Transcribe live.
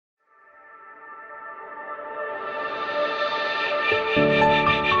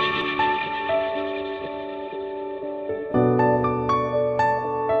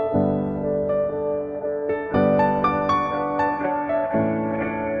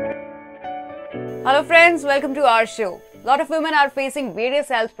Hello friends, welcome to our show. A lot of women are facing various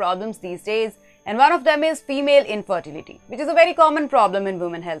health problems these days, and one of them is female infertility, which is a very common problem in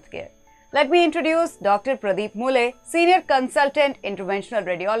women healthcare. Let me introduce Dr. Pradeep Mule, Senior Consultant Interventional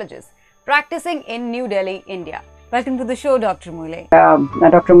Radiologist, practicing in New Delhi, India. Welcome to the show, Dr. Mule.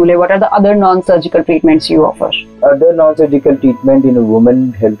 Dr. Mule, what are the other non-surgical treatments you offer? Other non-surgical treatment in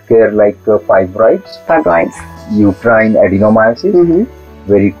women healthcare like fibroids, uterine adenomyosis,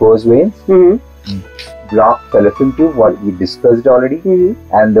 varicose veins, blocked fallopian tube, what we discussed already,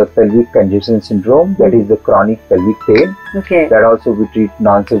 and the pelvic congestion syndrome, that is the chronic pelvic pain. That also we treat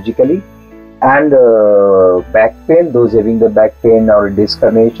non-surgically. And back pain, those having the back pain or disc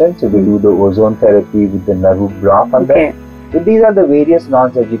herniation, so we do the ozone therapy with the nerve root block on that. So these are the various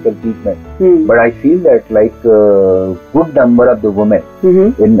non-surgical treatments. But I feel that like a good number of the women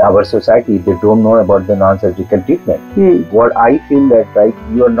in our society, they don't know about the non-surgical treatment. What I feel that like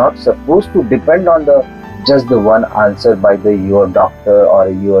you are not supposed to depend on just the one answer by your doctor or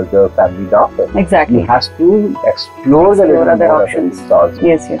the family doctor. Exactly. You have to explore the other options also.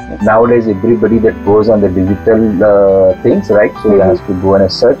 Yes. Nowadays, everybody that goes on the digital things, right? So you have to go and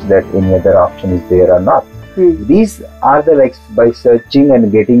search that any other option is there or not. These are the like by searching and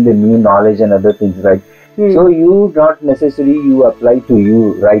getting the new knowledge and other things, right? So you not necessarily you apply to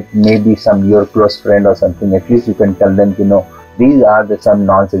you, right? Maybe your close friend or something. At least you can tell them, these are some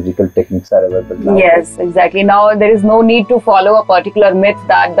non-surgical techniques are available now. Yes, exactly. Now there is no need to follow a particular myth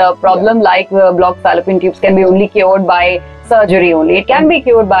that the problem like blocked fallopian tubes can be only cured by surgery only. It can be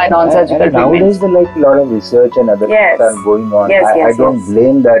cured by non-surgical treatment. Nowadays, a lot of research and other things are going on. I don't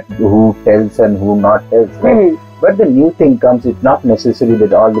blame that who tells and who not tells, right? But the new thing comes, it's not necessary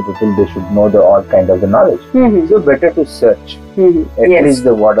that all the people, they should know all kind of the knowledge. So better to search. At least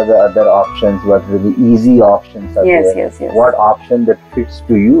what are the other options, what are the easy options are there. What option that fits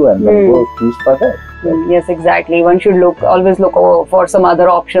to you, and then go choose for that. Yes, exactly. One should always look for some other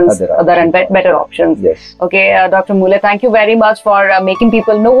options, other and better options. Yes. Okay, Dr. Mule, thank you very much for making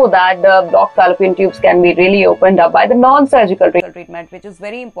people know that the blocked fallopian tubes can be really opened up by the non-surgical treatment, which is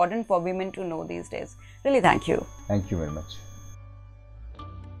very important for women to know these days. Really, thank you. Thank you very much.